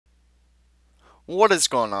What is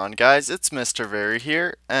going on, guys? It's MrVerry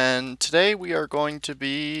here, and today we are going to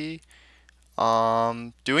be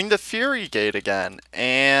doing the Fury Gate again,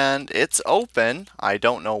 and it's open. I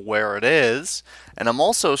don't know where it is, and I'm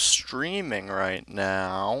also streaming right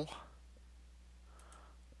now.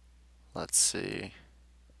 Let's see.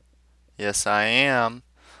 Yes, I am.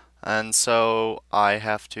 And so I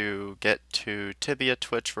have to get to Tibia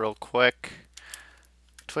Twitch real quick.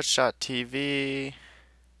 Twitch.tv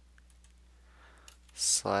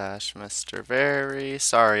slash MrVerry.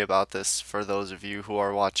 Sorry about this for those of you who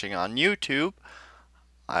are watching on YouTube.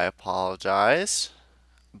 I apologize,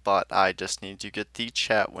 but I just need to get the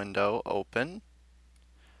chat window open,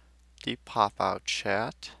 the pop-out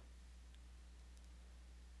chat,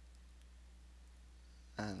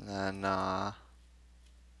 and then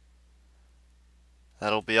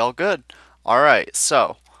that'll be all good. Alright,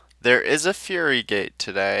 so there is a Fury Gate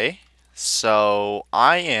today, so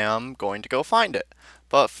I am going to go find it.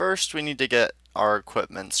 But first we need to get our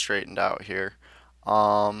equipment straightened out here.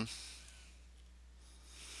 Um,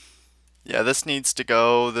 yeah, this needs to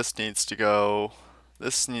go, this needs to go,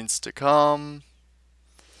 this needs to come.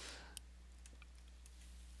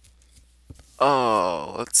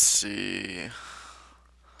 Oh, let's see.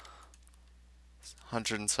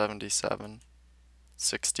 177.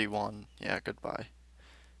 61. Yeah, goodbye.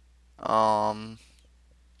 Um,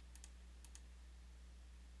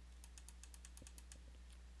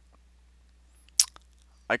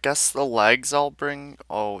 I guess the legs I'll bring.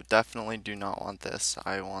 Oh, definitely do not want this.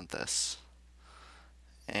 I want this.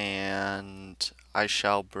 And I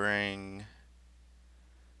shall bring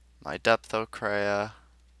my Depthocrea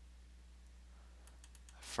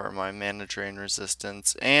for my mana drain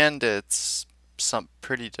resistance, and it's some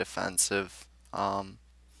pretty defensive.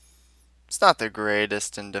 It's not the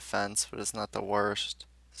greatest in defense, but it's not the worst.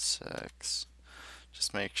 6.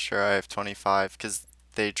 Just make sure I have 25 because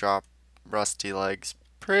they drop rusty legs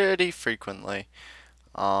pretty frequently.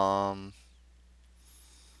 Um,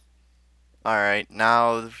 Alright,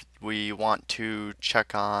 now we want to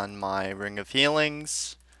check on my Ring of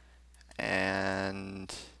Healings.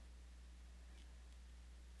 And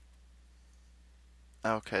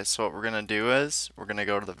okay, so what we're gonna do is we're gonna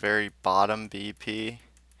go to the very bottom BP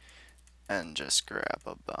and just grab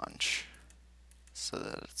a bunch so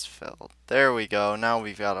that it's filled. There we go. Now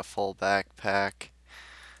we've got a full backpack.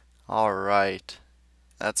 Alright,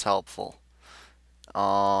 that's helpful.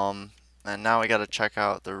 And now we gotta check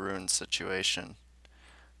out the rune situation.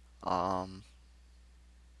 Um,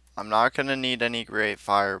 I'm not gonna need any great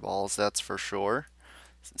fireballs, that's for sure.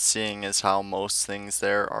 Seeing as how most things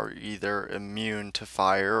there are either immune to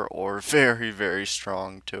fire or very, very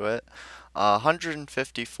strong to it.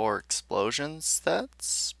 154 explosions,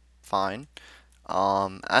 that's fine.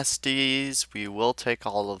 SDs, we will take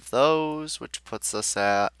all of those, which puts us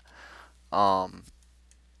at um,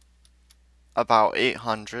 about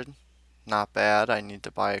 800. Not bad. I need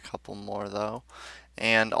to buy a couple more though.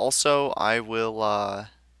 And also, I will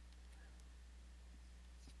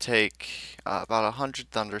take about 100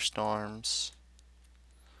 thunderstorms,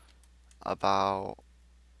 about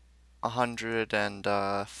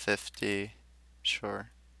 150, sure,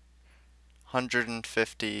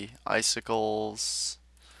 150 icicles,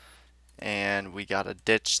 and we gotta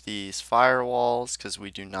ditch these firewalls because we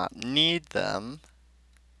do not need them.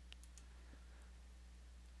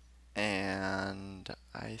 And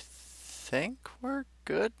I think we're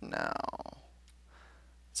good now.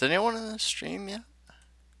 Is anyone in the stream yet?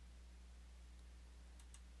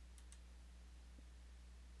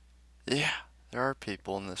 Yeah, there are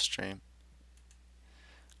people in this stream.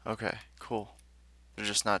 Okay, cool. They're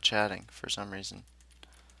just not chatting for some reason.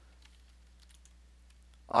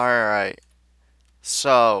 Alright,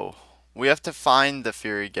 so we have to find the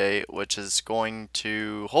Fury Gate, which is going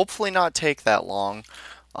to hopefully not take that long.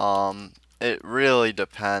 It really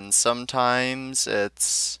depends. Sometimes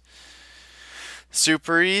it's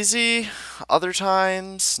super easy, other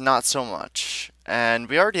times not so much. And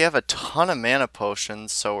we already have a ton of mana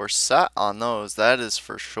potions, so we're set on those, that is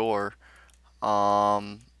for sure.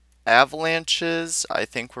 Um, Avalanches, I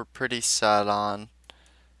think we're pretty set on.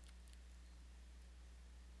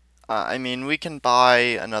 I mean, we can buy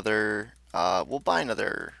another, we'll buy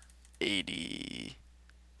another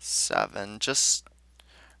 87, just,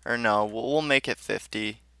 or no, we'll make it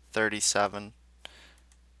 50, 37.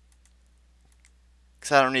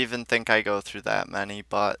 Because I don't even think I go through that many,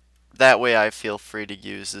 but that way I feel free to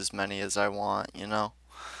use as many as I want, you know?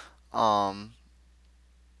 Um,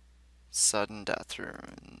 Sudden death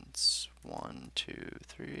runes. 1, 2,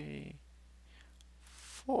 3,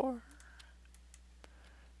 4.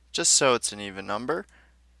 Just so it's an even number.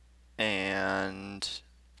 And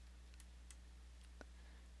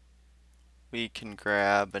we can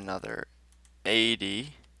grab another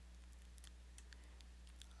 80.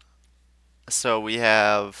 So we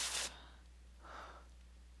have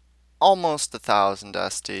almost 1,000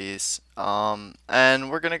 SDs. And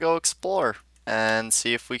we're gonna go explore and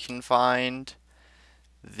see if we can find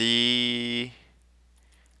the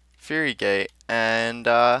Fury Gate. And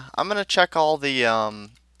I'm gonna check all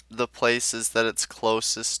the places that it's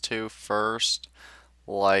closest to first.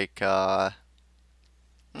 Like I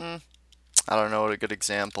don't know what a good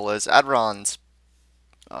example is. Adronus.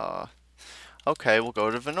 Uh, okay, we'll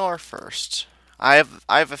go to Venor first. I have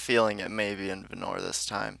a feeling it may be in Venor this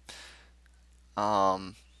time.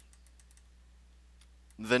 Um,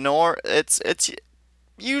 Venor, it's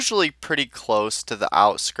usually pretty close to the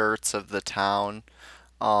outskirts of the town,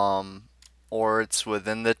 um, or it's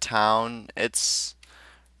within the town. It's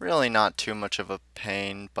really not too much of a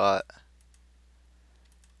pain, but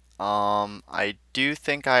I do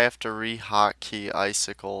think I have to re-hotkey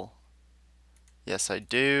Icicle. Yes, I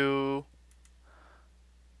do.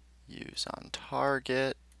 Use on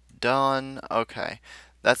target. Done. Okay.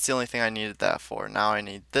 That's the only thing I needed that for. Now I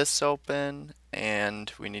need this open,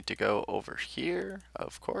 and we need to go over here,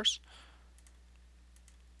 of course.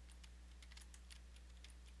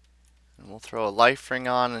 And we'll throw a life ring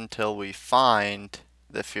on until we find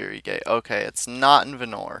the Fury Gate. Okay, it's not in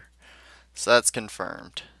Venor, so that's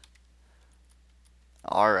confirmed.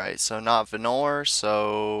 Alright, so not Venor,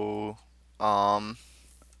 so I'm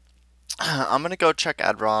gonna go check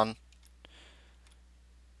Adron.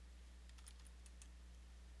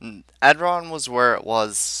 Adron was where it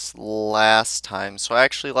was last time, so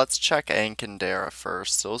actually let's check Ankh and Dara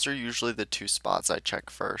first. Those are usually the two spots I check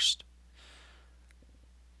first.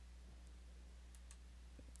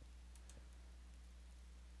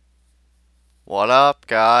 What up,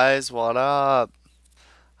 guys? What up?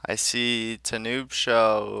 I see Tanoob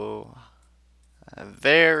Show.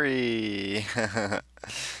 Very.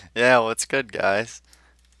 Yeah, what's good, guys?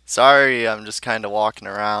 Sorry, I'm just kind of walking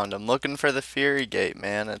around. I'm looking for the Fury Gate,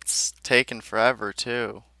 man. It's taking forever,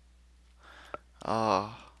 too.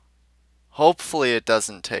 Oh. Hopefully it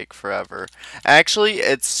doesn't take forever. Actually,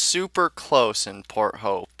 it's super close in Port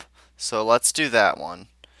Hope. So let's do that one.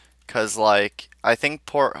 'Cause like, I think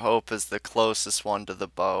Port Hope is the closest one to the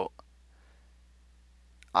boat.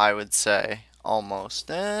 I would say. Almost.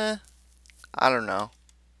 I don't know.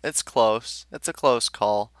 It's close. It's a close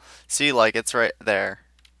call. See, like, it's right there.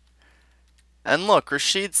 And look,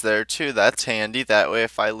 Rashid's there too. That's handy. That way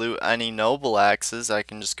if I loot any noble axes, I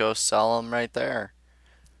can just go sell them right there.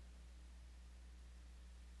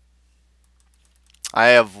 I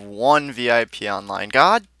have one VIP online.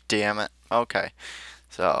 God damn it. Okay.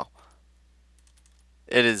 So,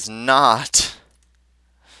 it is not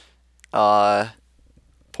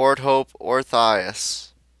Port Hope or Thias.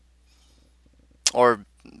 Or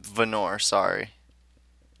Venor, sorry.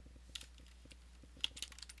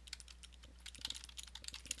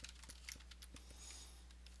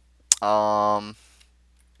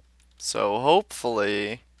 So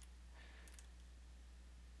hopefully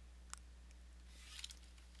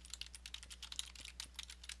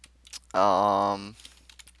um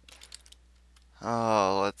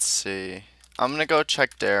oh, let's see. I'm gonna go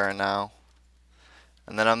check Dara now.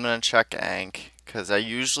 And then I'm gonna check Ankh. Because I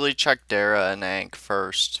usually check Dara and Ankh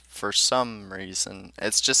first. For some reason.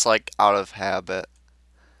 It's just like out of habit.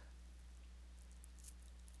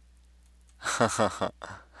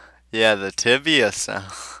 Yeah, the Tibia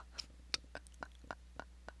sound.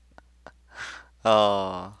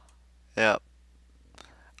 Oh, yep.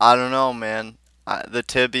 I don't know, man. The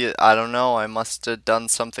Tibia, I don't know. I must have done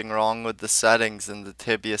something wrong with the settings and the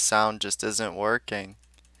Tibia sound just isn't working.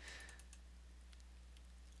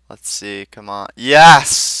 Let's see, come on.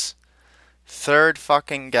 Yes! Third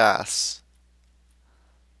fucking guess.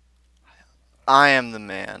 I am the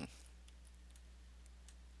man.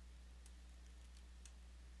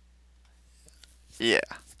 Yeah.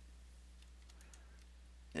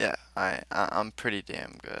 Yeah, I'm pretty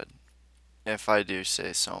damn good. If I do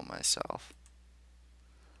say so myself.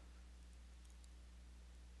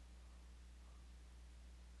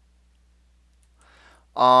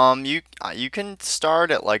 You can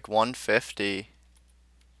start at like 150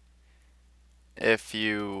 if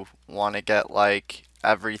you want to get like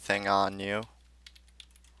everything on you.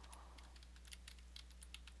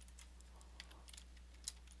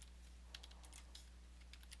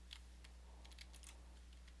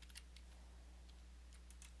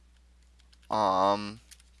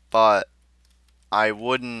 But I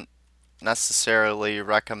wouldn't necessarily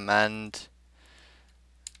recommend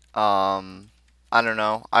I don't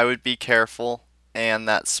know. I would be careful, and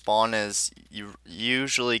that spawn is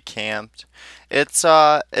usually camped. It's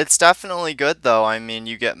definitely good though. I mean,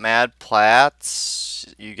 you get mad plats,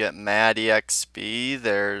 you get mad EXP.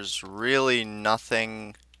 There's really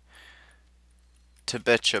nothing to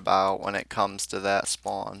bitch about when it comes to that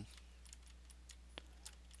spawn.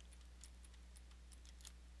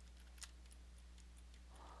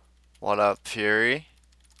 What up, Fury?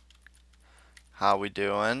 How we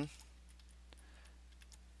doing?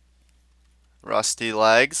 Rusty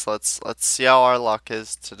legs. Let's see how our luck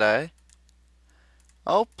is today.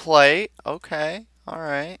 Oh, plate. Okay. All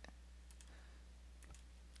right.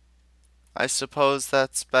 I suppose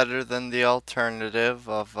that's better than the alternative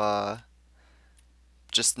of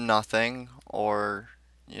just nothing or,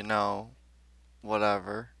 you know,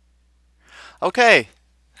 whatever. Okay.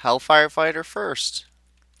 Hellfire fighter first.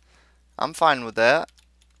 I'm fine with that.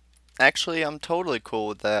 Actually, I'm totally cool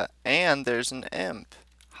with that. And there's an imp.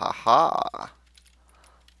 Haha.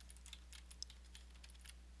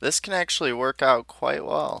 This can actually work out quite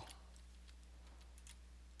well.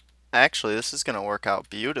 Actually, this is going to work out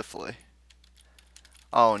beautifully.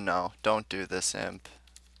 Oh no, don't do this, imp.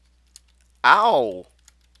 Ow!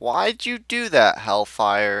 Why'd you do that,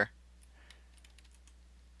 Hellfire?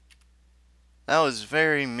 That was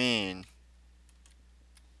very mean.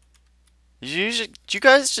 Did you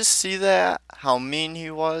guys just see that? How mean he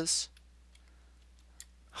was?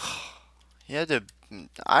 He had to...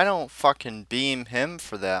 I don't fucking beam him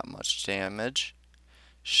for that much damage.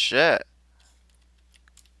 Shit.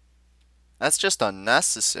 That's just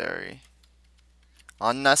unnecessary.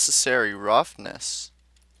 Unnecessary roughness.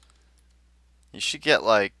 You should get,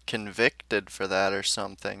 like, convicted for that or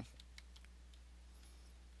something.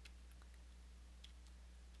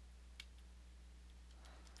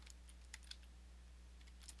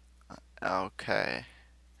 Okay.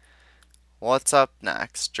 What's up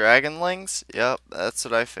next? Dragonlings? Yep, that's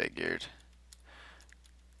what I figured.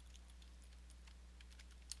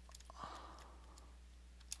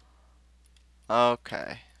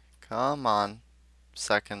 Okay. Come on.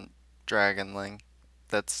 Second dragonling.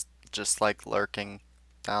 That's just like lurking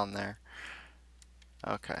down there.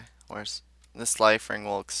 Okay. Where's... This life ring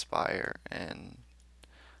will expire in...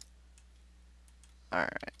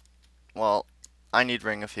 Alright. Well, I need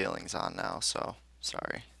Ring of Healings on now, so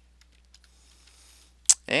sorry.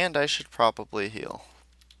 And I should probably heal.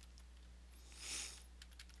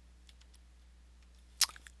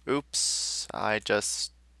 Oops, I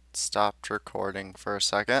just stopped recording for a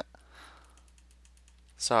second.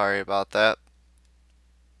 Sorry about that.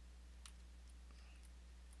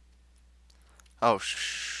 Oh,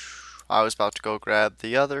 I was about to go grab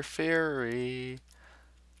the other Fury.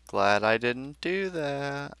 Glad I didn't do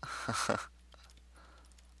that.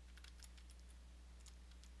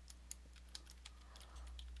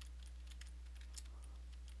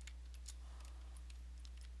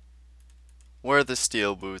 Where the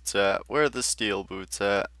steel boots at? Where the steel boots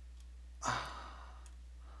at?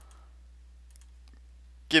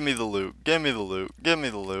 Give me the loot. Give me the loot. Give me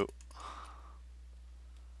the loot.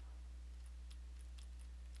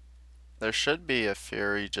 There should be a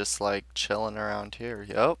Fury just like chilling around here.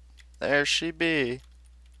 Yup. There she be.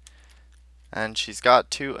 And she's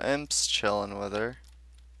got two imps chilling with her.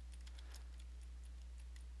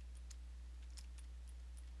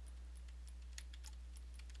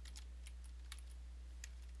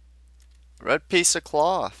 Red piece of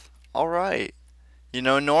cloth. Alright. You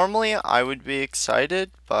know, normally I would be excited,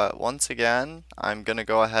 but once again, I'm gonna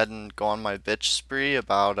go ahead and go on my bitch spree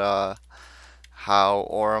about how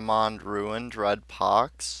Oromond ruined Red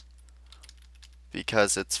Pox.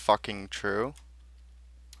 Because it's fucking true.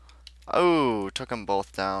 Oh, took them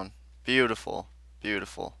both down. Beautiful.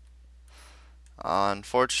 Beautiful.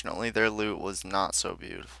 Unfortunately, their loot was not so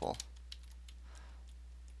beautiful.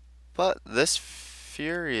 But this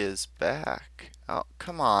Fury is back. Oh,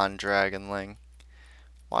 come on, Dragonling.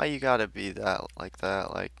 Why you gotta be that like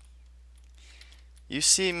that? Like, you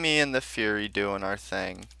see me and the Fury doing our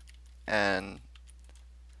thing, and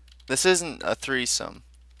this isn't a threesome.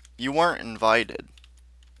 You weren't invited.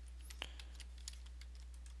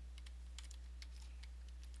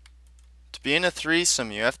 To be in a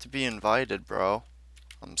threesome, you have to be invited, bro.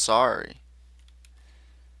 I'm sorry.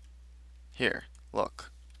 Here, look.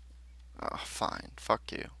 Oh, fine.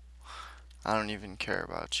 Fuck you. I don't even care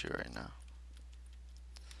about you right now.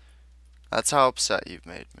 That's how upset you've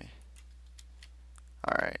made me.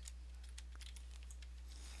 Alright.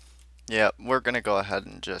 Yeah, we're gonna go ahead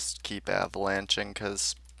and just keep avalanching,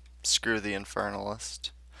 because screw the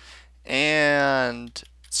Infernalist. And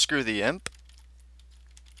screw the Imp.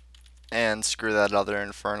 And screw that other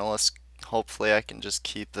Infernalist hopefully I can just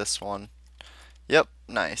keep this one. Yep,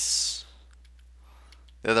 nice.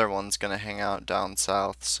 The other one's gonna hang out down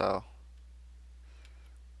south, so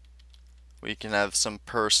we can have some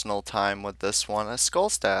personal time with this one. A skull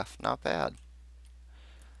staff, not bad.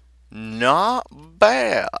 Not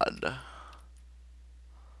bad.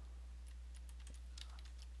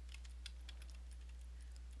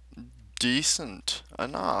 Decent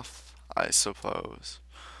enough, I suppose.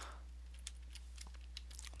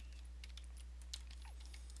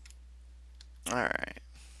 Alright.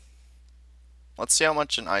 Let's see how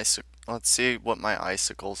much an let's see what my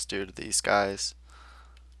icicles do to these guys.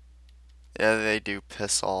 Yeah, they do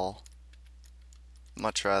piss all.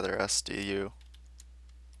 Much rather SDU.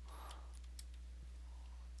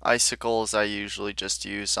 Icicles I usually just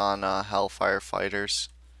use on Hellfire fighters,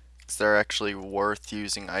 because they're actually worth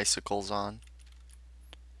using icicles on.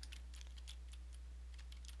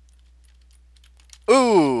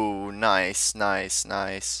 Ooh, nice, nice,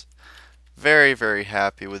 nice. Very, very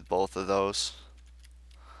happy with both of those.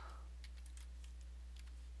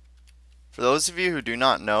 For those of you who do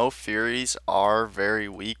not know, Furies are very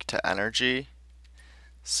weak to energy.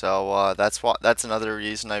 So that's another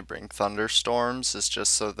reason I bring thunderstorms, is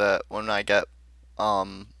just so that when I get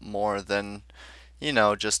more than, you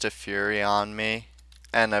know, just a fury on me,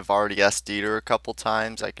 and I've already SD'd her a couple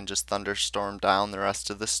times, I can just thunderstorm down the rest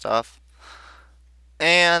of the stuff.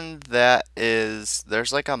 And that is,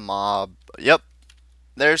 there's like a mob. Yep,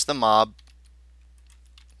 there's the mob.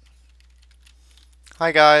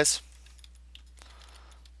 Hi guys.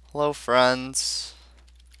 Hello friends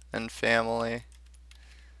and family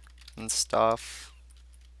and stuff.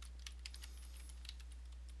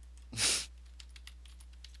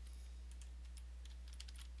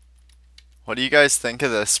 What do you guys think of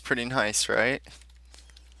this? Pretty nice, right?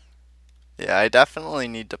 Yeah, I definitely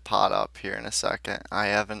need to pot up here in a second. I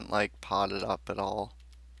haven't like potted up at all.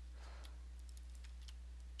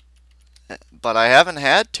 But I haven't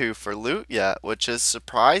had to for loot yet, which is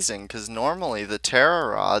surprising because normally the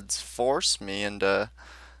terror rods force me into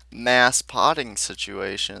mass potting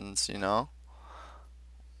situations, you know?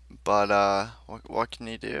 But what can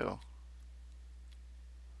you do?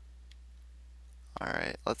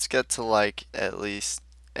 Alright, let's get to like at least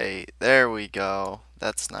 8. There we go.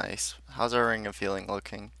 That's nice. How's our ring of healing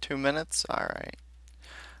looking? 2 minutes? Alright.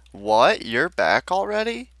 What? You're back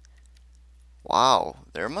already? Wow,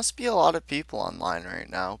 there must be a lot of people online right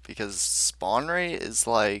now because spawn rate is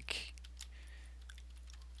like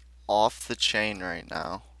off the chain right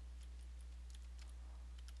now.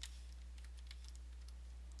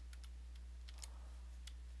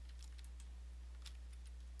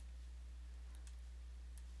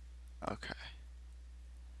 Okay.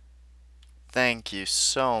 Thank you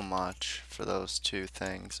so much for those two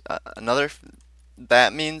things.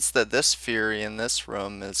 That means that this Fury in this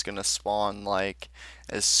room is gonna spawn like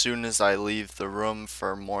as soon as I leave the room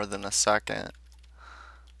for more than a second.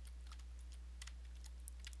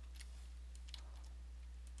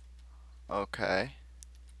 Okay.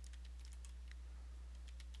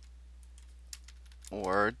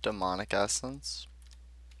 Word, demonic essence.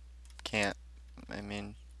 Can't, I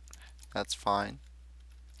mean, that's fine.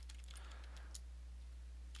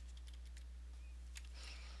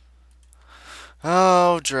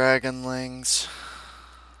 Oh, dragonlings.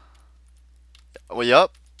 Well,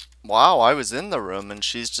 yup. Wow, I was in the room and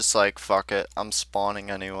she's just like, fuck it, I'm spawning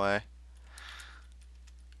anyway.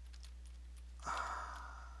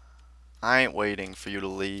 I ain't waiting for you to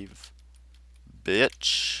leave,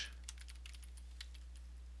 bitch.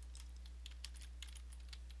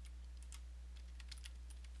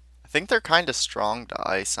 I think they're kinda strong to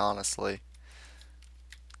ice, honestly.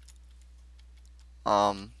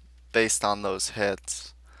 Based on those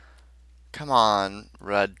hits. Come on,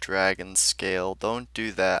 red dragon scale, don't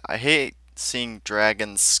do that. I hate seeing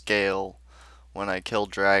dragons scale when I kill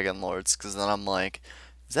dragon lords, because then I'm like,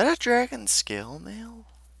 is that a dragon scale male?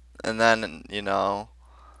 And then, you know,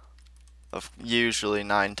 usually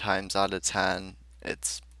 9 times out of 10,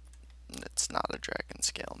 it's not a dragon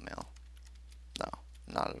scale male. No,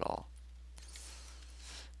 not at all.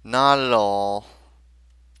 Not at all.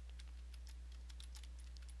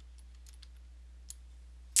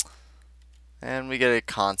 And we get a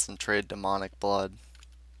concentrated demonic blood.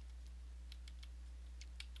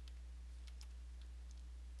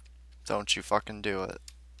 Don't you fucking do it.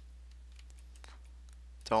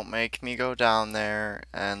 Don't make me go down there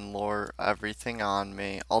and lure everything on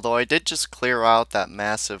me. Although I did just clear out that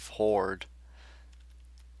massive horde.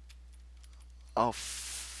 Oh,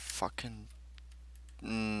 fucking...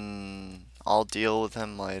 I'll deal with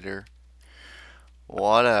him later.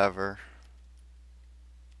 Whatever.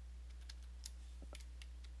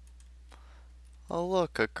 Oh,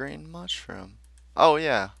 look, a green mushroom. Oh,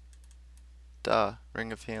 yeah. Duh.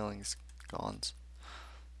 Ring of Healing's gone.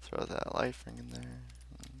 Throw that life ring in there.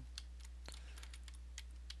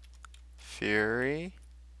 Fury.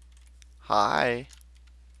 Hi.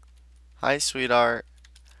 Hi, sweetheart.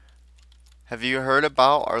 Have you heard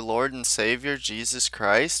about our Lord and Savior, Jesus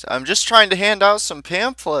Christ? I'm just trying to hand out some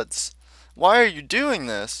pamphlets. Why are you doing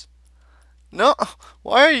this? No,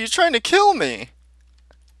 why are you trying to kill me?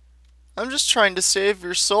 I'm just trying to save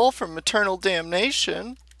your soul from eternal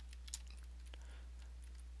damnation.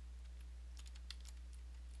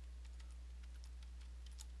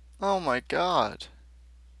 Oh my god.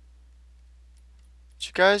 Did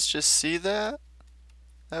you guys just see that?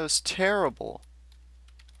 That was terrible.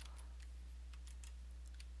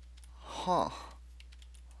 Huh.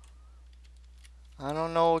 I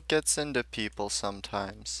don't know what gets into people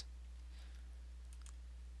sometimes.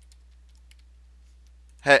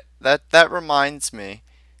 Hey, that reminds me.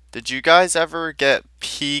 Did you guys ever get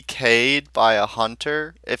PK'd by a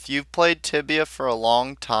hunter? If you've played Tibia for a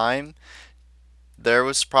long time, there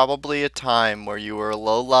was probably a time where you were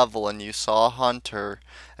low level and you saw a hunter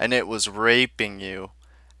and it was raping you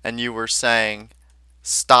and you were saying,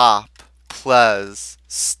 "Stop, please,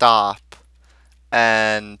 stop."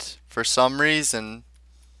 And for some reason,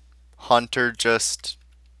 Hunter just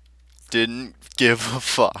didn't give a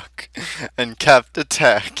fuck and kept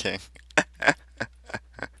attacking.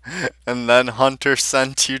 And then Hunter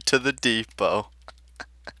sent you to the depot.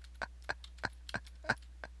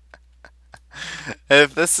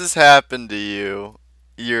 If this has happened to you,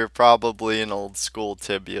 you're probably an old school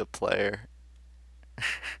Tibia player.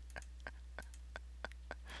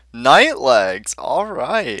 Night legs,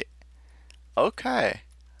 alright. Okay.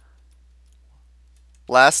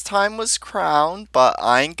 Last time was crown, but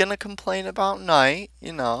I ain't gonna complain about night,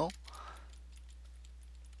 you know.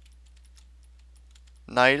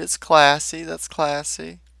 Night is classy, that's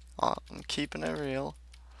classy. I'm keeping it real.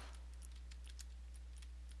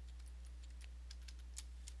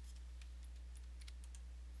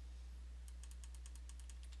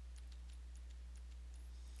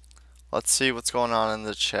 Let's see what's going on in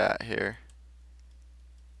the chat here.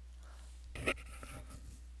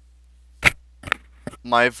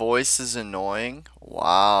 My voice is annoying?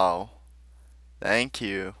 Wow. Thank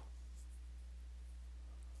you.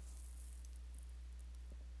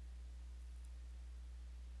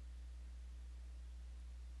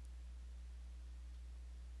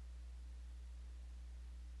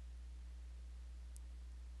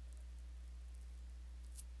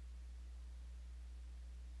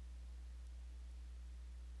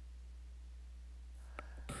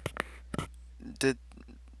 Did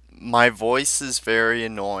My voice is very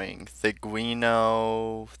annoying.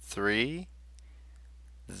 Thiguino 3?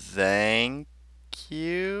 Thank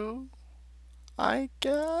you, I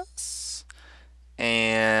guess.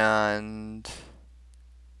 And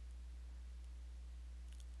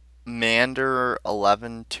Mander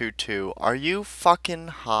 1122. Are you fucking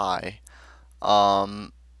high? No.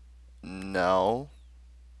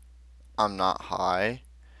 I'm not high.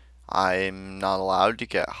 I'm not allowed to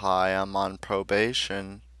get high. I'm on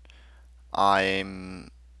probation. I'm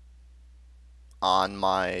on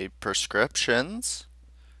my prescriptions,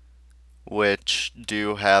 which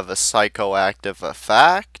do have a psychoactive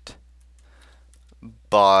effect,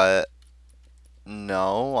 but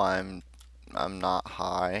no, I'm not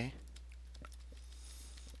high.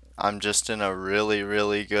 I'm just in a really,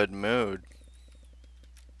 really good mood.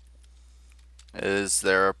 Is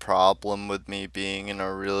there a problem with me being in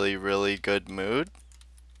a really, really good mood?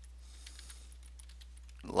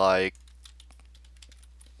 Like,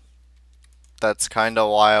 that's kind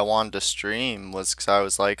of why I wanted to stream, was because I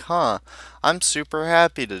was like, huh, I'm super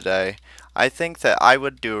happy today. I think that I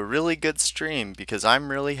would do a really good stream because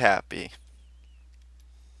I'm really happy.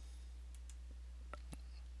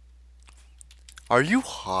 Are you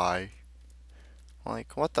high?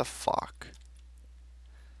 Like, what the fuck?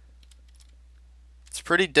 It's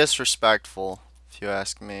pretty disrespectful, if you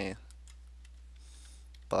ask me.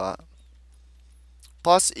 But,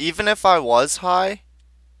 plus, even if I was high,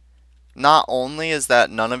 not only is that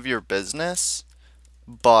none of your business,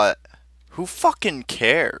 but who fucking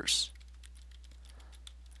cares?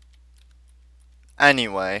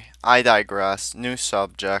 Anyway, I digress. New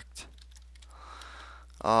subject.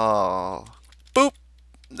 Oh. Boop!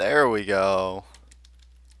 There we go.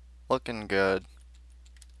 Looking good.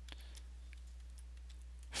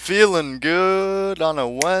 Feeling good on a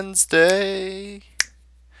Wednesday.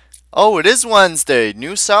 Oh, it is Wednesday.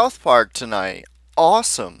 New South Park tonight.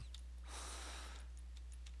 Awesome.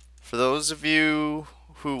 For those of you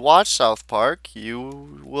who watch South Park,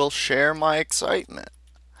 you will share my excitement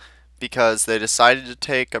because they decided to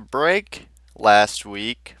take a break last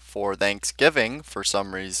week for Thanksgiving for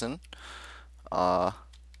some reason. Uh,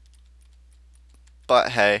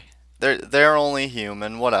 but hey, they're only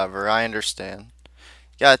human. Whatever, I understand.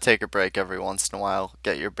 You gotta take a break every once in a while,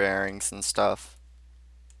 get your bearings and stuff.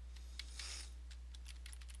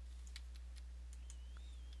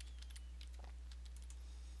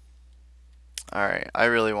 Alright, I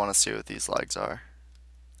really want to see what these legs are.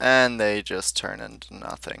 And they just turn into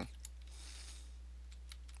nothing.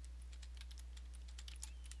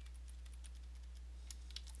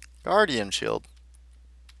 Guardian shield.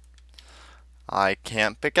 I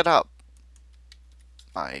can't pick it up.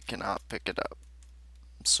 I cannot pick it up.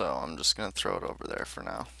 So I'm just going to throw it over there for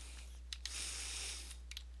now.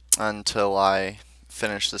 Until I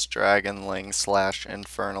finish this Dragonling slash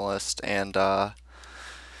Infernalist and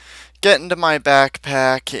get into my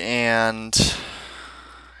backpack and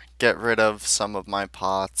get rid of some of my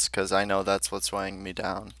pots, because I know that's what's weighing me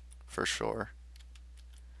down for sure.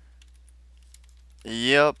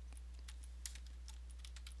 Yep.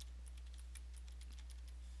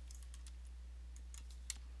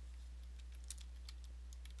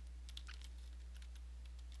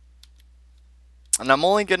 And I'm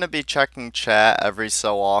only going to be checking chat every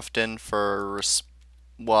so often for,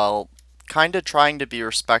 well, kind of trying to be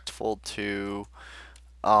respectful to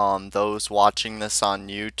those watching this on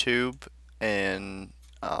YouTube and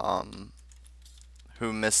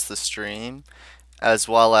who missed the stream, as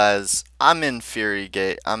well as I'm in Fury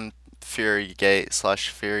Gate. I'm Fury Gate slash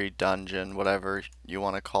Fury Dungeon, whatever you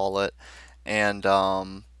want to call it, and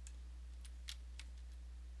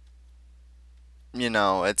you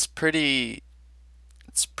know, it's pretty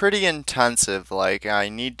intensive. Like, I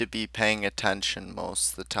need to be paying attention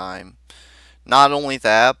most of the time. Not only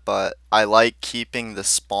that, but I like keeping the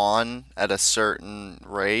spawn at a certain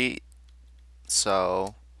rate.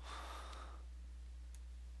 So,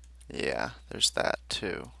 yeah, there's that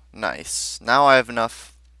too. Nice. Now I have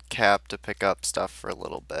enough cap to pick up stuff for a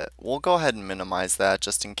little bit. We'll go ahead and minimize that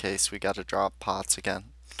just in case we gotta drop pots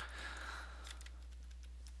again.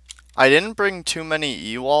 I didn't bring too many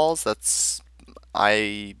E-walls.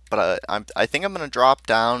 I think I'm gonna drop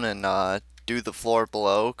down and do the floor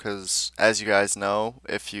below, because as you guys know,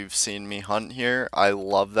 if you've seen me hunt here, I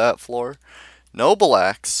love that floor. Noble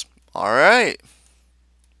Axe. Alright.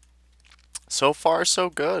 So far so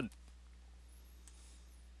good.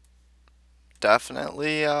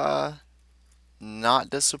 Definitely not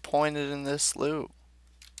disappointed in this loot.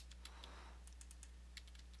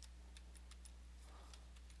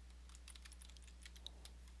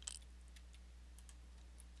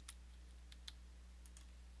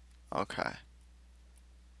 Okay.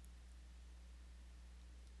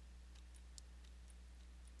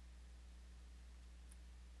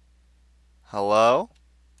 Hello?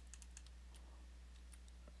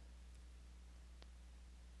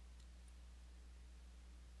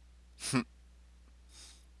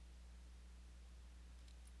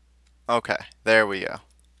 Okay, there we go.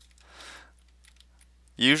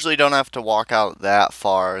 Usually don't have to walk out that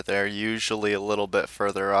far. They're usually a little bit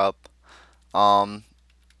further up. Um,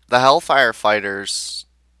 the Hellfire Fighters,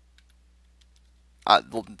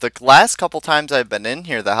 the last couple times I've been in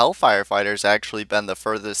here, the Hellfire Fighters actually been the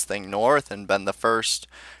furthest thing north and been the first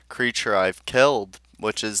creature I've killed,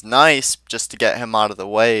 which is nice just to get him out of the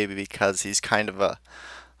way because he's kind of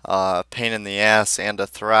a pain in the ass and a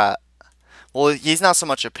threat. Well, he's not so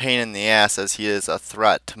much a pain in the ass as he is a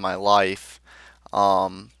threat to my life.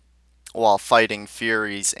 Um, while fighting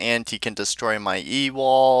Furies, and he can destroy my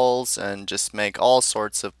E-walls and just make all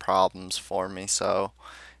sorts of problems for me, so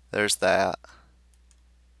there's that.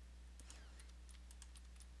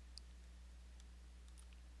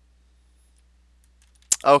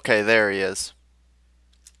 Okay, there he is.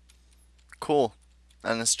 Cool.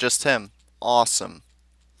 And it's just him. Awesome.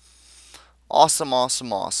 Awesome,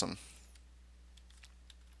 awesome, awesome.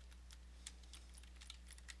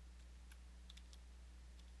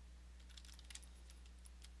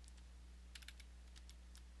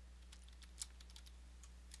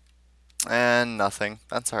 And nothing.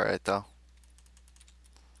 That's alright though.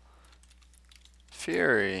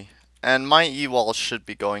 Fury. And my E-walls should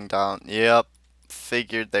be going down. Yep.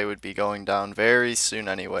 Figured they would be going down very soon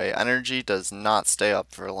anyway. Energy does not stay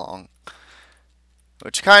up for long.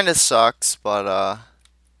 Which kinda sucks, but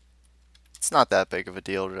it's not that big of a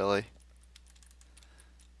deal really.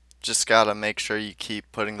 Just gotta make sure you keep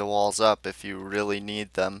putting the walls up if you really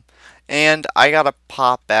need them. And I gotta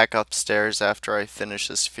pop back upstairs after I finish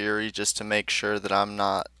this Fury just to make sure that I'm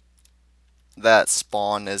not that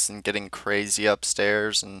spawn isn't getting crazy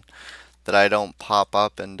upstairs and that I don't pop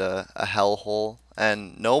up into a hellhole.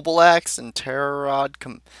 And Noble Axe and Terror Rod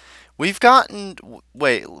we've gotten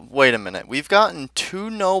wait a minute. We've gotten 2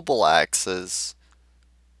 Noble Axes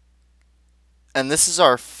and this is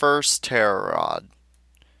our first Terror Rod.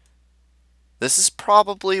 This is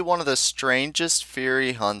probably one of the strangest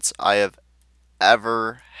Fury hunts I have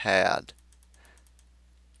ever had.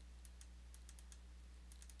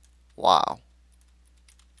 Wow.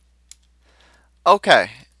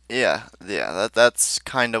 Okay. Yeah, that's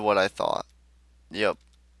kind of what I thought. Yep.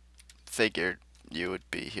 Figured you would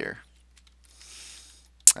be here.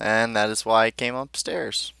 And that is why I came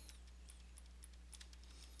upstairs.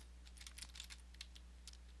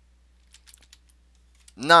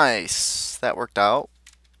 Nice. That worked out.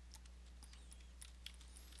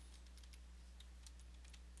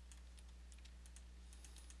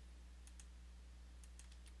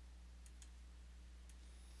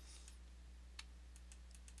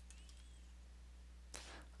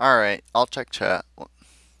 Alright, I'll check chat.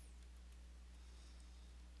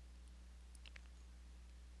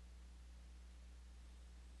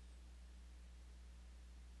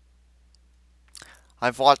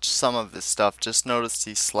 I've watched some of his stuff, just noticed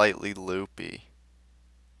he's slightly loopy.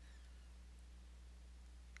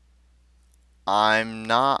 I'm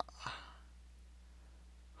not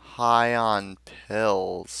high on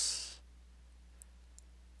pills.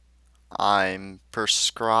 I'm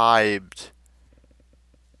prescribed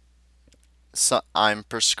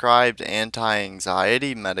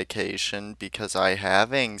anti-anxiety medication because I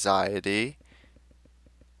have anxiety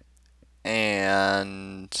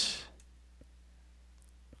and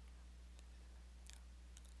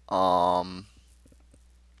um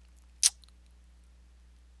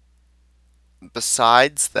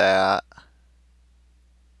besides that,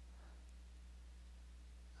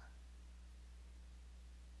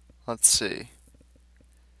 let's see.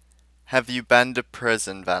 Have you been to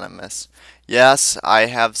prison, Venomous? Yes, I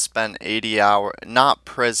have spent 80 hours, not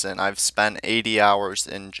prison, I've spent 80 hours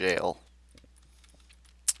in jail.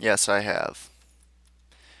 Yes, I have.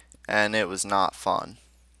 And it was not fun.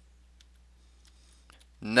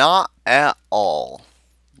 Not at all.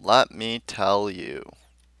 Let me tell you.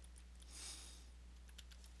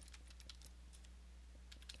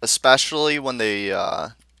 Especially when they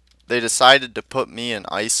decided to put me in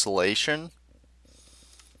isolation.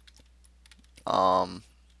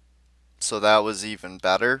 So that was even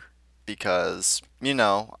better because, you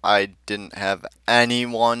know, I didn't have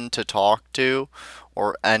anyone to talk to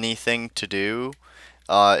or anything to do.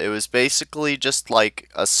 It was basically just like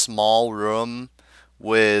a small room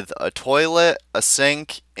with a toilet, a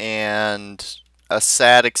sink, and a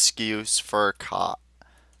sad excuse for a cot.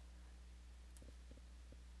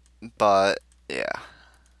 But, yeah.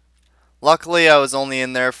 Luckily, I was only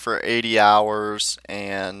in there for 80 hours,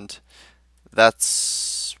 and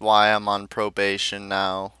that's why I'm on probation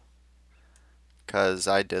now. Because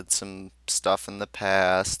I did some stuff in the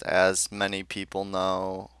past, as many people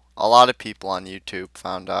know. A lot of people on YouTube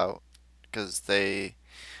found out. Because I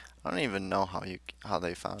don't even know how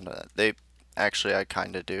they found it. Actually, I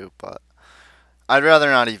kind of do, but I'd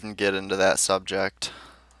rather not even get into that subject.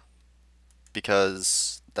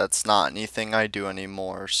 Because that's not anything I do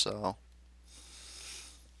anymore, so.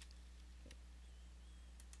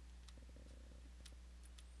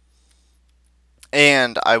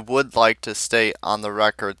 And I would like to state on the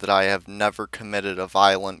record that I have never committed a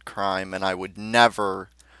violent crime and I would never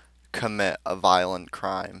commit a violent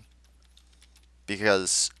crime.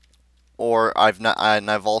 Because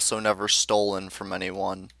I've also never stolen from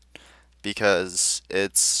anyone because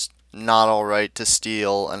it's not alright to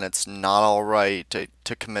steal and it's not alright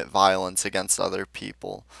to commit violence against other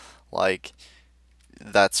people. Like,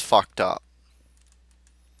 that's fucked up.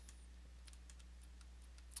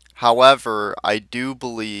 However, I do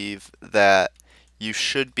believe that you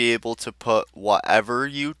should be able to put whatever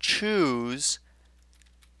you choose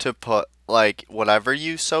to put, like, whatever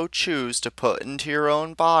you so choose to put into your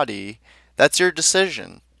own body. That's your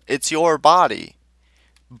decision. It's your body.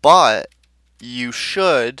 But you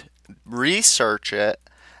should research it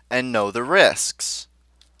and know the risks.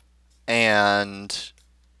 And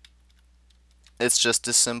it's just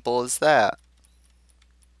as simple as that.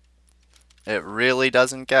 It really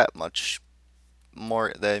doesn't get much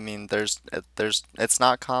more. I mean, it's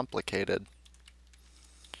not complicated.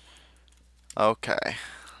 Okay,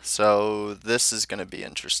 so this is gonna be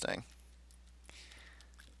interesting.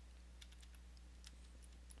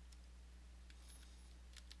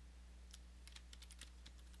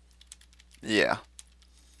 Yeah.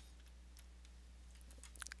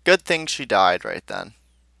 Good thing she died right then.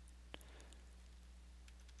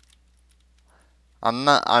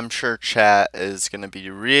 I'm sure chat is going to be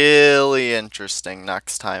really interesting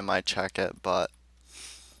next time I check it, but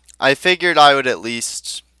I figured I would at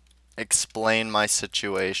least explain my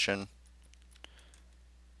situation.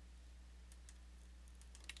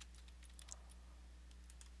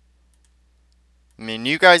 I mean,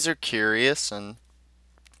 you guys are curious, and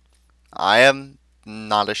I am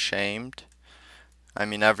not ashamed. I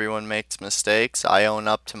mean, everyone makes mistakes. I own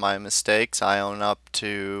up to my mistakes. I own up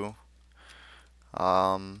to,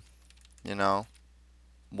 um, you know,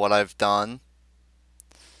 what I've done.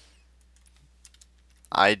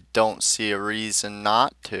 I don't see a reason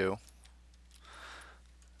not to.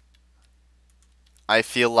 I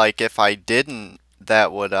feel like if I didn't,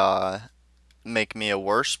 that would, make me a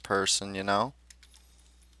worse person, you know?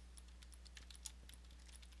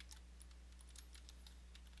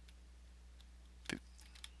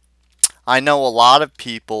 I know a lot of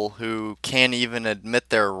people who can't even admit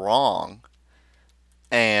they're wrong.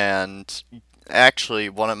 And actually,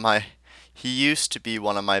 he used to be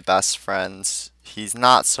one of my best friends. He's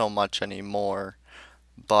not so much anymore.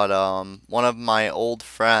 But one of my old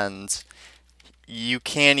friends, you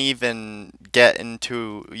can't even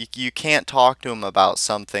you can't talk to him about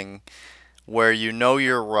something where you know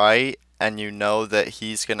you're right and you know that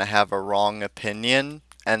he's going to have a wrong opinion,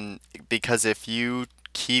 and because if you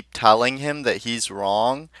keep telling him that he's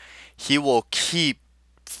wrong, he will keep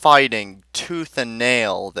fighting tooth and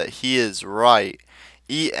nail that he is right.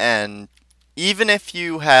 And even if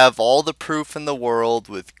you have all the proof in the world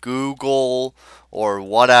with Google or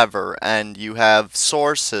whatever, and you have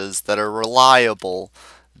sources that are reliable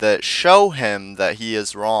that show him that he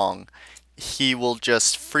is wrong, he will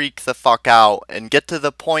just freak the fuck out and get to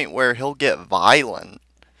the point where he'll get violent.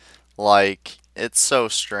 Like, it's so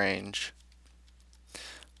strange.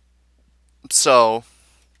 So,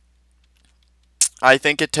 I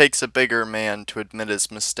think it takes a bigger man to admit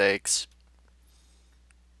his mistakes.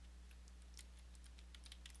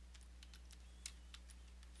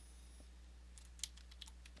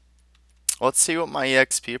 Let's see what my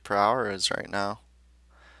EXP per hour is right now.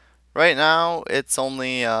 Right now, it's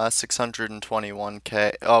only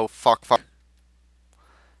 621k. Oh, fuck.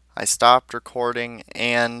 I stopped recording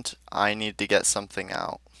and I need to get something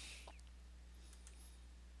out.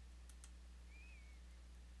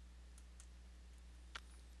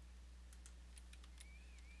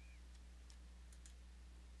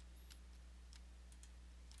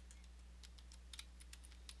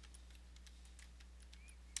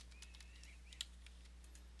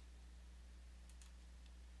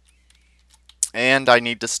 And I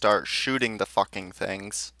need to start shooting the fucking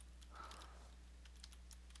things.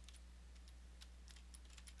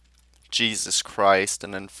 Jesus Christ,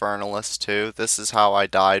 an Infernalist too. This is how I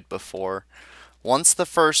died before. Once the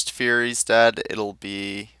first Fury's dead, it'll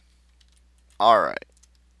be... Alright.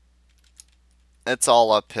 It's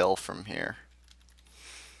all uphill from here.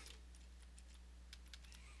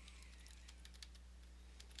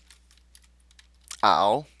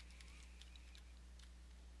 Ow.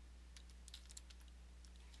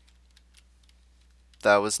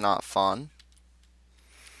 That was not fun.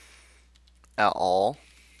 At all.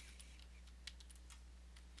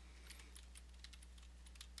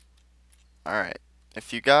 Alright.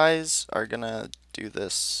 If you guys are gonna do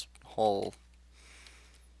this whole...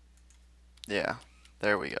 Yeah.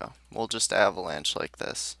 There we go. We'll just avalanche like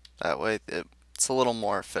this. That way it's a little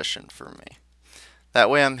more efficient for me. That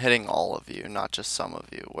way I'm hitting all of you, not just some of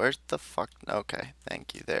you. Where's the fuck? Okay,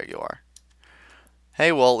 thank you. There you are.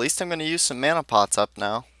 Hey, well, at least I'm going to use some mana pots up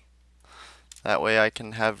now. That way I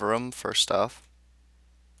can have room for stuff.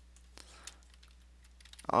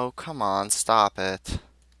 Oh, come on, stop it.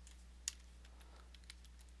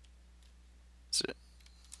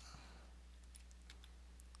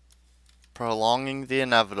 Prolonging the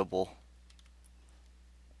inevitable.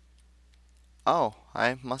 Oh,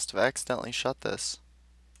 I must have accidentally shut this.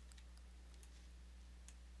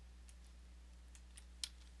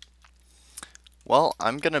 Well,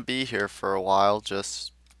 I'm going to be here for a while,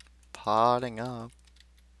 just potting up.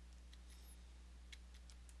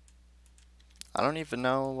 I don't even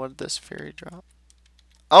know what this Fury dropped.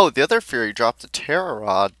 Oh, the other Fury dropped a Terror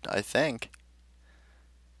Rod, I think.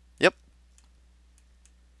 Yep.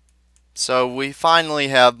 So we finally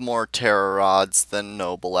have more Terror Rods than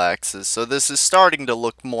Noble Axes. So this is starting to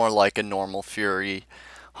look more like a normal Fury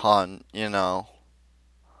hunt, you know.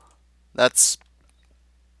 That's...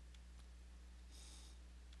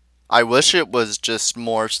 I wish it was just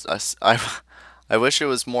more... I wish it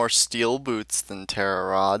was more steel boots than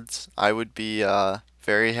Terror Rods. I would be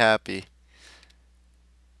very happy.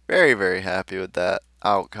 Very, very happy with that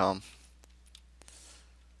outcome.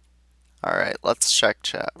 Alright, let's check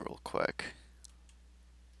chat real quick.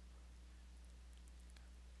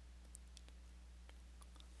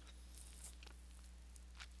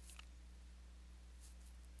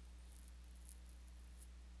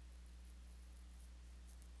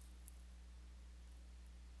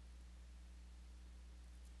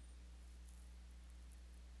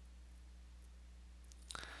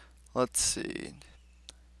 Let's see.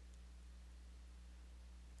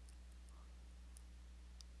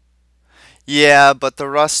 Yeah, but the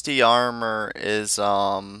rusty armor is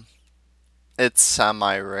it's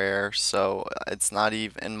semi-rare, so it's not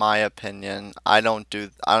even, in my opinion, I don't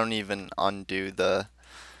even undo the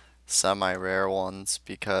semi-rare ones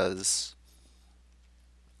because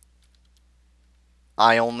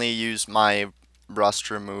I only use my rust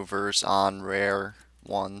removers on rare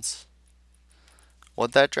ones.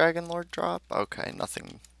 What'd that Dragon Lord drop? Okay,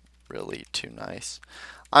 nothing really too nice.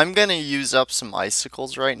 I'm gonna use up some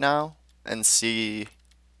icicles right now and see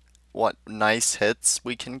what nice hits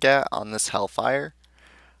we can get on this Hellfire.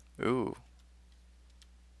 Ooh,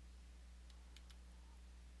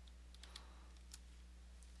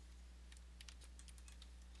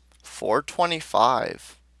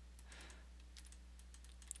 425.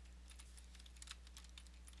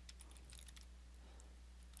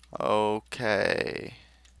 Okay.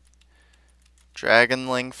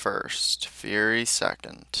 Dragonling first, Fury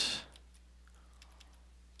second.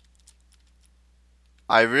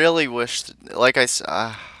 I really wish, like I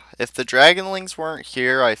said, if the Dragonlings weren't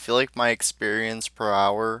here, I feel like my experience per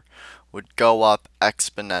hour would go up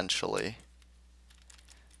exponentially.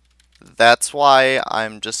 That's why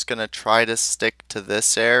I'm just gonna try to stick to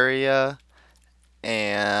this area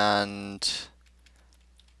and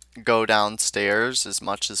go downstairs as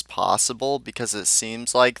much as possible because it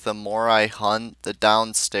seems like the more I hunt the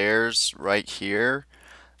downstairs right here,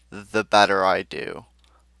 the better I do.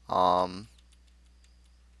 Um,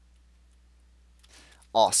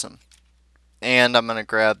 awesome. And I'm gonna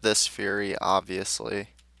grab this Fury, obviously.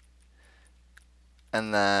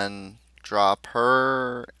 And then drop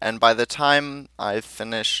her. And by the time I've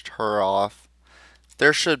finished her off,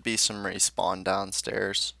 there should be some respawn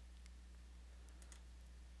downstairs.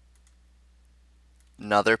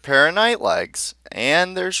 Another pair of night legs.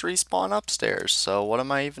 And there's respawn upstairs. So what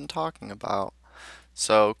am I even talking about?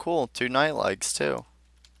 So cool, 2 night legs too.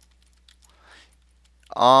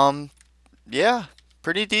 Um, yeah,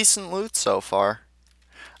 pretty decent loot so far.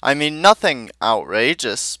 I mean, nothing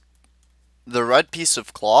outrageous. The red piece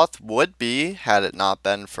of cloth would be, had it not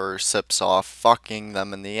been for Sipsoft fucking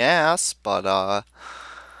them in the ass, but,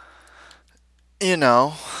 you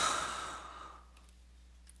know.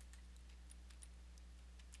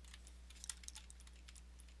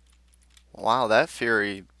 Wow, that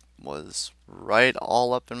Fury was right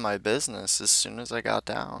all up in my business as soon as I got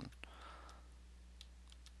down.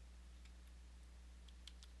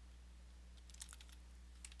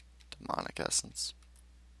 Demonic Essence.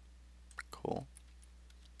 Cool.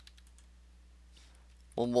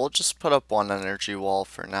 Well, we'll just put up one energy wall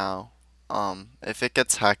for now. If it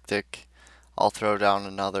gets hectic, I'll throw down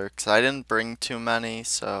another, because I didn't bring too many,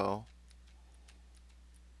 so...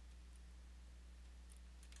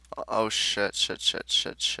 Oh shit, shit, shit,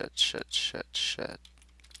 shit, shit, shit, shit, shit.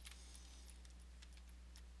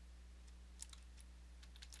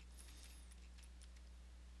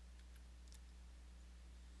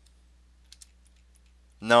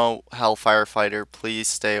 No, Hellfire Fighter, please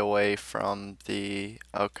stay away from the...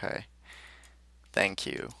 Okay. Thank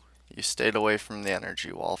you. You stayed away from the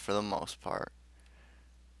energy wall for the most part.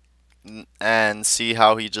 And see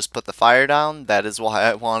how he just put the fire down? That is why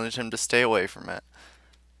I wanted him to stay away from it.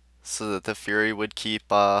 So that the Fury would keep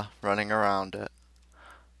running around it.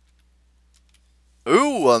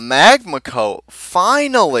 Ooh, a magma coat!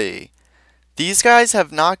 Finally! These guys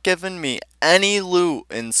have not given me any loot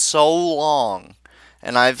in so long.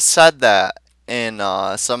 And I've said that in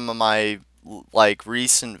some of my like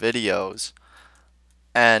recent videos.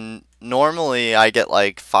 And normally I get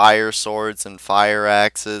like fire swords and fire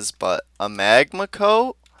axes, but a magma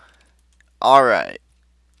coat? Alright.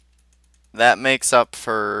 That makes up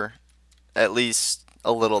for at least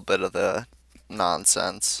a little bit of the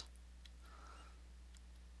nonsense.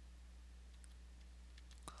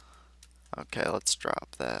 Okay, let's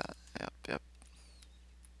drop that. Yep, yep.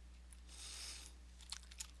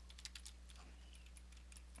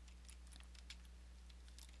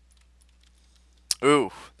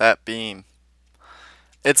 Ooh, that beam.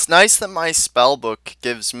 It's nice that my spellbook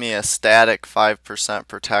gives me a static 5%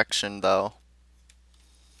 protection, though.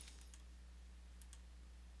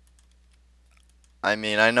 I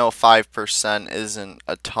mean, I know 5% isn't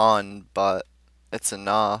a ton, but it's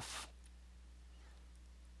enough.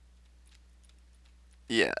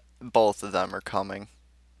 Yeah, both of them are coming.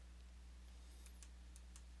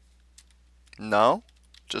 No?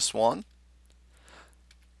 Just one?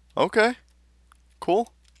 Okay,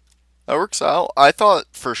 cool. That works out. I thought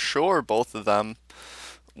for sure both of them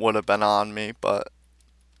would have been on me, but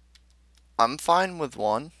I'm fine with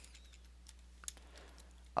one.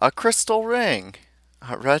 A crystal ring.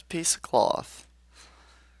 A red piece of cloth.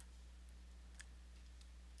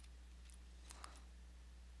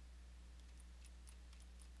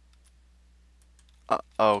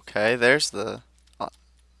 Okay, there's the uh,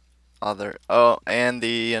 other. Oh, and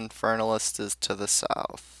the Infernalist is to the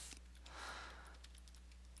south.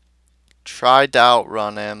 Tried to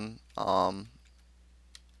outrun him, because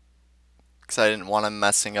I didn't want him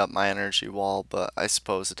messing up my energy wall, but I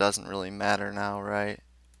suppose it doesn't really matter now, right?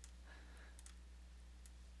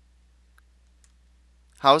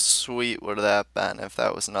 How sweet would that have been if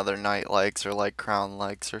that was another Night Legs or like Crown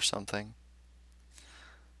Legs or something?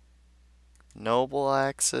 Noble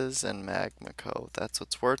Axes and Magma Coat. That's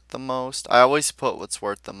what's worth the most. I always put what's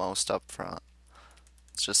worth the most up front.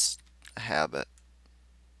 It's just a habit.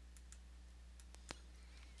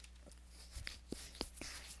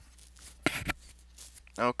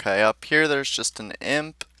 Okay, up here there's just an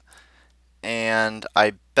imp, and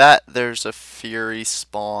I bet there's a fury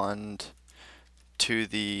spawned to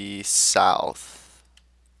the south.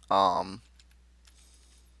 And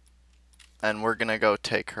we're gonna go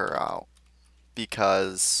take her out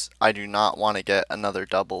because I do not want to get another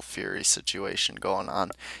double fury situation going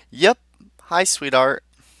on. Yep. Hi, sweetheart.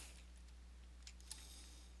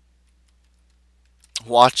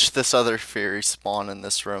 Watch this other fury spawn in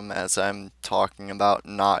this room as I'm talking about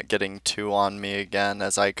not getting two on me again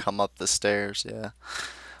as I come up the stairs. Yeah.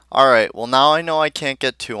 Alright, well now I know I can't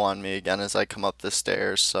get two on me again as I come up the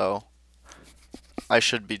stairs, so I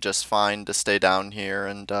should be just fine to stay down here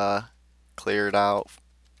and clear it out.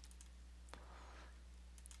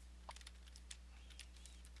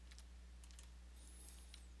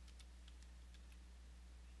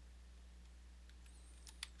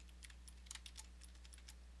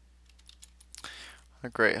 A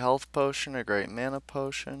great health potion, a great mana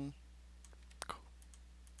potion.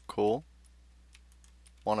 Cool.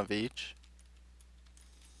 One of each.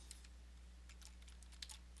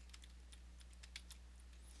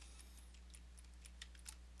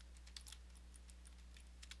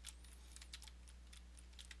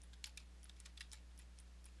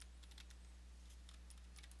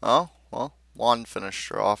 Oh, well, one finished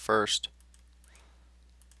her off first.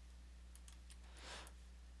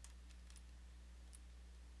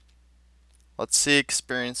 Let's see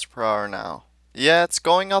experience per hour now. Yeah, it's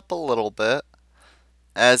going up a little bit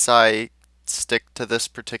as I stick to this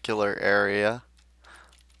particular area.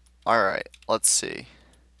 Alright, let's see.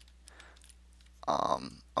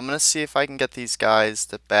 I'm gonna see if I can get these guys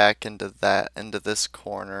to back into this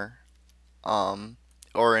corner.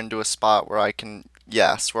 Or into a spot where I can,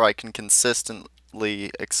 yes, where I can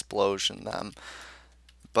consistently explosion them.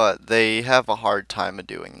 But they have a hard time of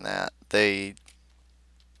doing that. I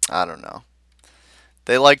don't know.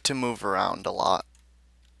 They like to move around a lot.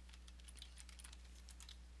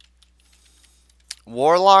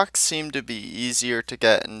 Warlocks seem to be easier to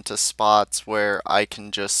get into spots where I can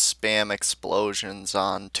just spam explosions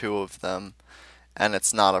on two of them and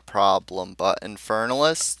it's not a problem, but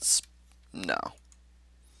Infernalists, no.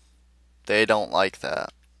 They don't like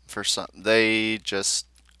that. They just,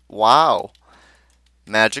 wow.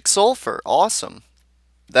 Magic Sulfur, awesome.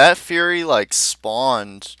 That Fury like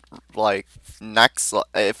spawned like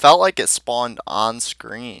it felt like it spawned on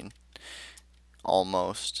screen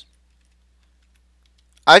almost.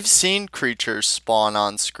 I've seen creatures spawn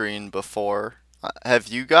on screen before. Have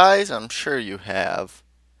you guys? I'm sure you have.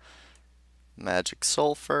 Magic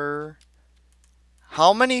Sulfur.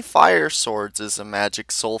 How many fire swords is a Magic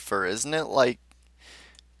Sulfur? Isn't it like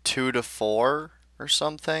 2 to 4 or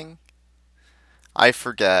something? I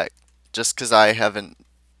forget. Just because I haven't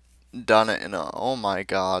done it in a... Oh my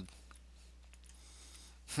god.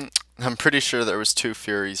 I'm pretty sure there was 2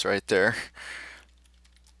 Furies right there.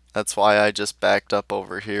 That's why I just backed up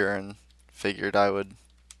over here and figured I would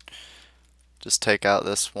just take out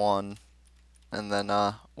this one and then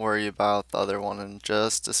worry about the other one in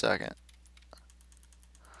just a second.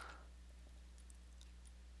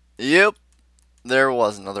 Yep, there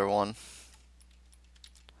was another one.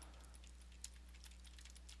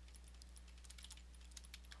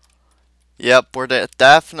 Yep, we're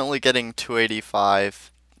definitely getting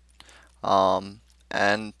 285.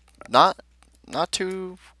 And not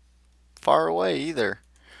too far away either.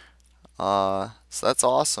 So that's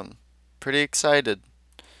awesome. Pretty excited.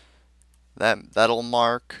 That'll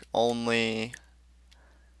mark only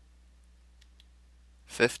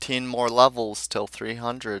 15 more levels till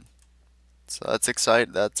 300. So that's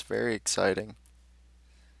exciting. That's very exciting.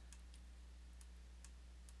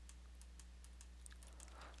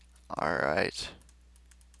 Alright.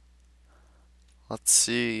 Let's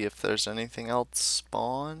see if there's anything else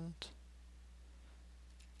spawned.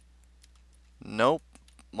 Nope.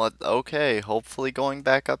 What? Okay, hopefully going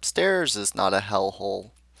back upstairs is not a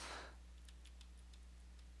hellhole.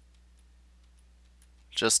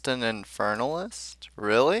 Just an infernalist?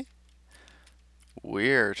 Really?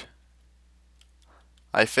 Weird.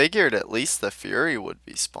 I figured at least the Fury would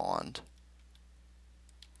be spawned.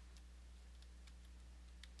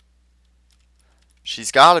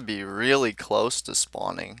 She's gotta be really close to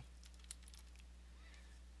spawning.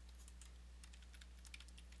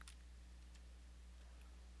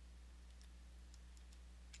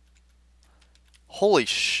 Holy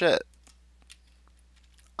shit.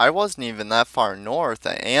 I wasn't even that far north,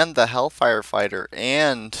 and the Hellfire Fighter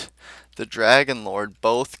and the Dragon Lord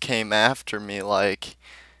both came after me, like,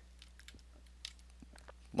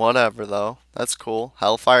 whatever though. That's cool.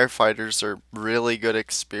 Hellfire Fighters are really good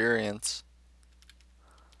experience.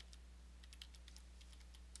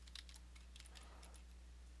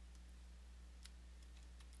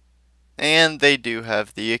 And they do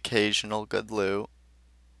have the occasional good loot.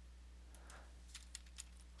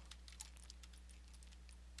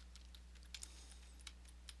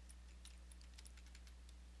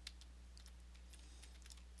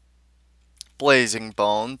 Blazing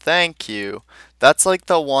Bone, thank you. That's like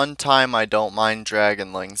the one time I don't mind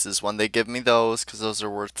Dragonlings is when they give me those, because those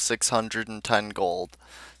are worth 610 gold.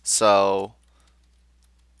 So,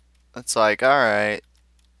 it's like, alright.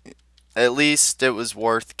 At least it was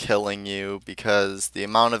worth killing you, because the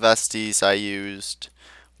amount of SDs I used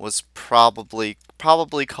was probably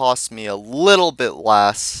cost me a little bit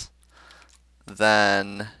less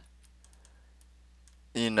than,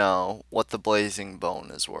 what the Blazing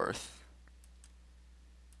Bone is worth.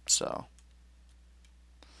 So.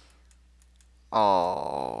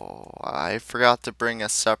 Oh, I forgot to bring a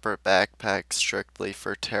separate backpack strictly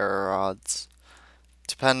for terror rods.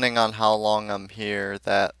 Depending on how long I'm here,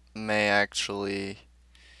 that may actually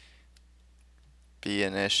be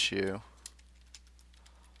an issue.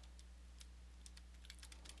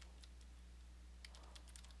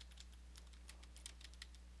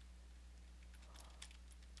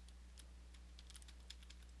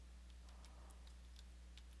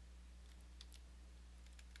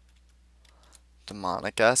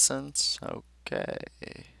 Demonic essence? Okay.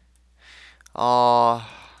 Aw,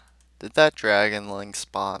 did that dragonling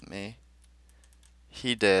spot me?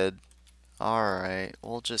 He did. Alright,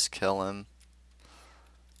 we'll just kill him.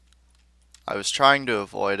 I was trying to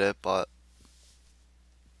avoid it, but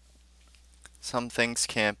some things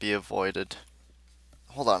can't be avoided.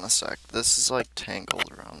 Hold on a sec. This is like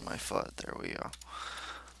tangled around my foot. There we go.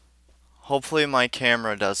 Hopefully my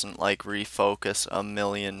camera doesn't like refocus a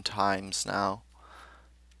million times now.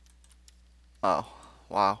 Oh,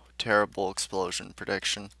 wow. Terrible explosion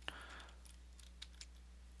prediction.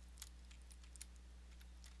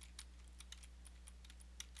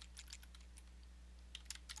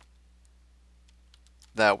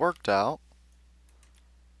 That worked out.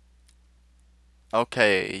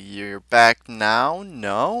 Okay, you're back now?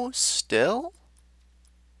 No? Still?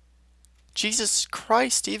 Jesus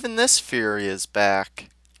Christ, even this Fury is back.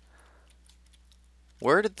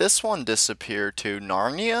 Where did this one disappear to?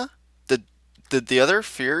 Narnia? Did the other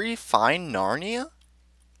Fury find Narnia?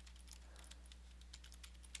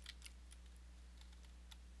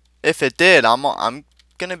 If it did, I'm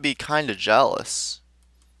gonna be kinda jealous.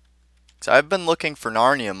 'Cause I've been looking for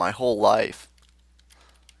Narnia my whole life.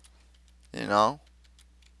 You know?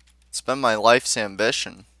 It's been my life's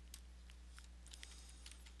ambition.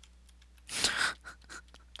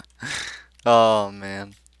 Oh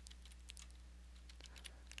man.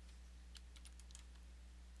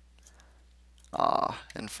 Ah,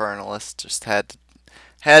 Infernalist just had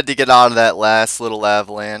to get out of that last little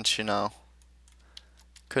avalanche, you know.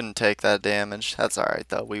 Couldn't take that damage. That's alright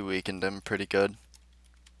though. We weakened him pretty good.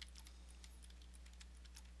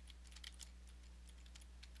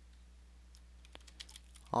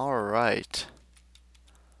 Alright.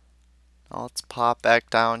 Now let's pop back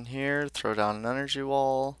down here, throw down an energy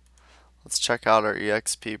wall. Let's check out our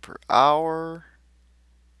EXP per hour.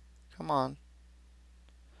 Come on.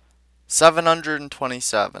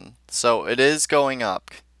 727. So it is going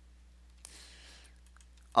up.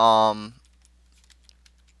 I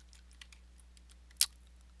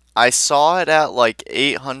saw it at like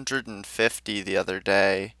 850 the other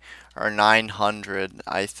day, or 900,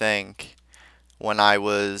 I think, when I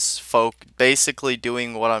was basically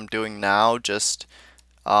doing what I'm doing now, just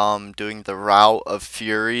doing the route of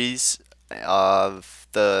Furies, of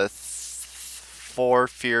the four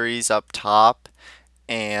Furies up top,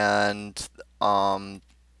 and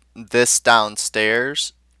this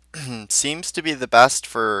downstairs seems to be the best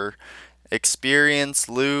for experience,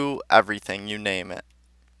 loot, everything, you name it.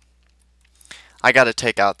 I gotta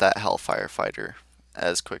take out that Hellfire fighter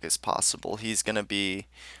as quick as possible. He's gonna be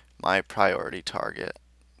my priority target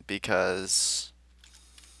because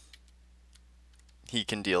he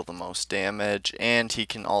can deal the most damage and he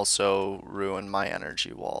can also ruin my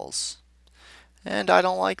energy walls. And I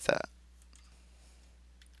don't like that.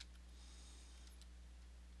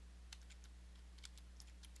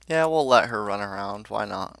 Yeah, we'll let her run around. Why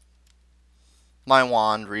not? My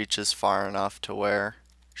wand reaches far enough to where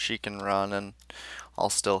she can run and I'll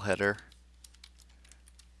still hit her.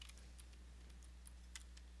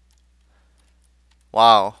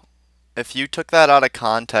 Wow. If you took that out of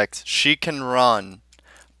context, she can run,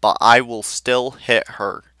 but I will still hit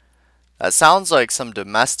her. That sounds like some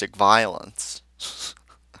domestic violence.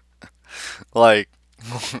 Like,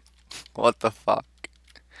 what the fuck?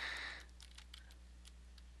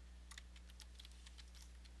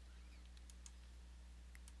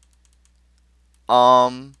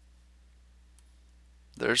 Um,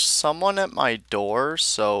 there's someone at my door,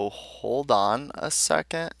 so hold on a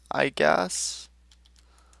second, I guess.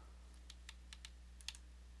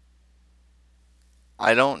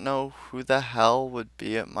 I don't know who the hell would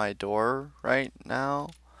be at my door right now,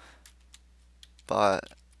 but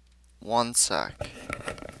one sec.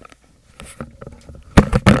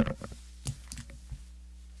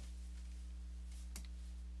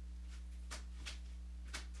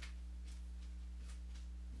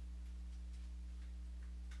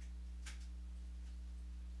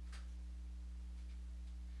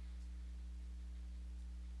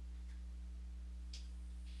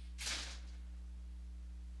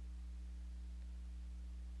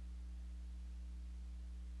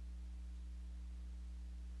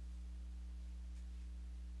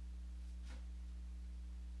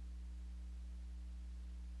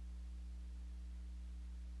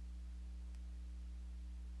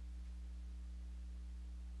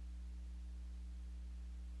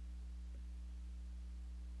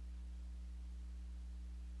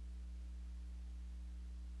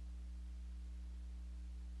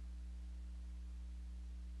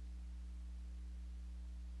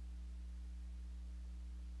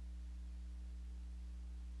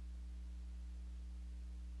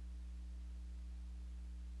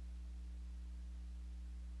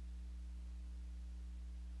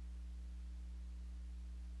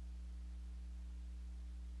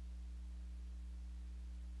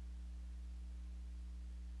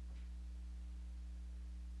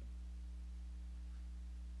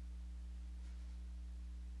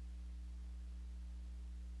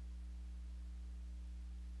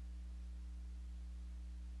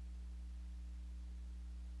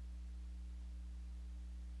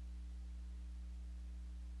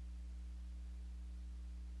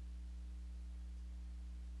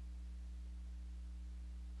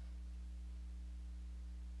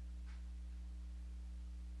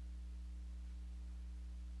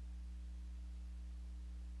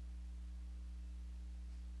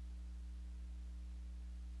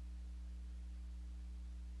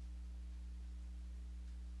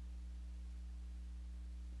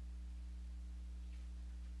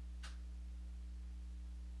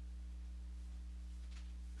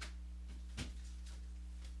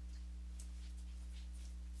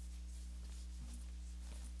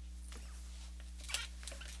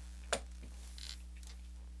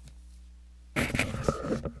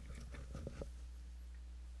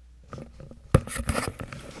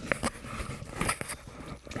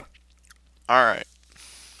 Alright,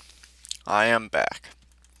 I am back.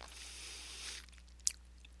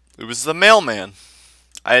 It was the mailman.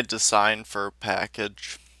 I had to sign for a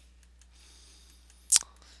package.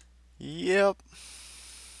 Yep.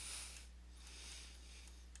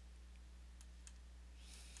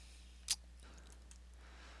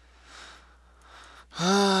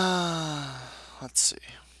 Let's see.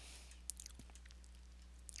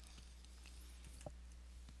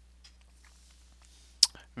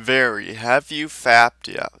 Very. Have you fapped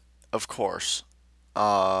yet? Of course.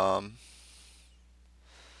 Um.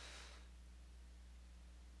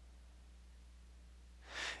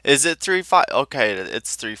 Is it three fire? Okay,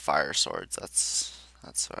 it's three fire swords.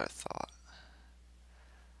 That's what I thought.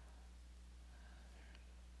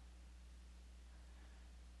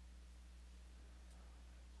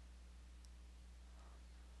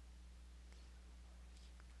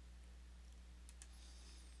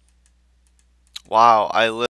 Wow, I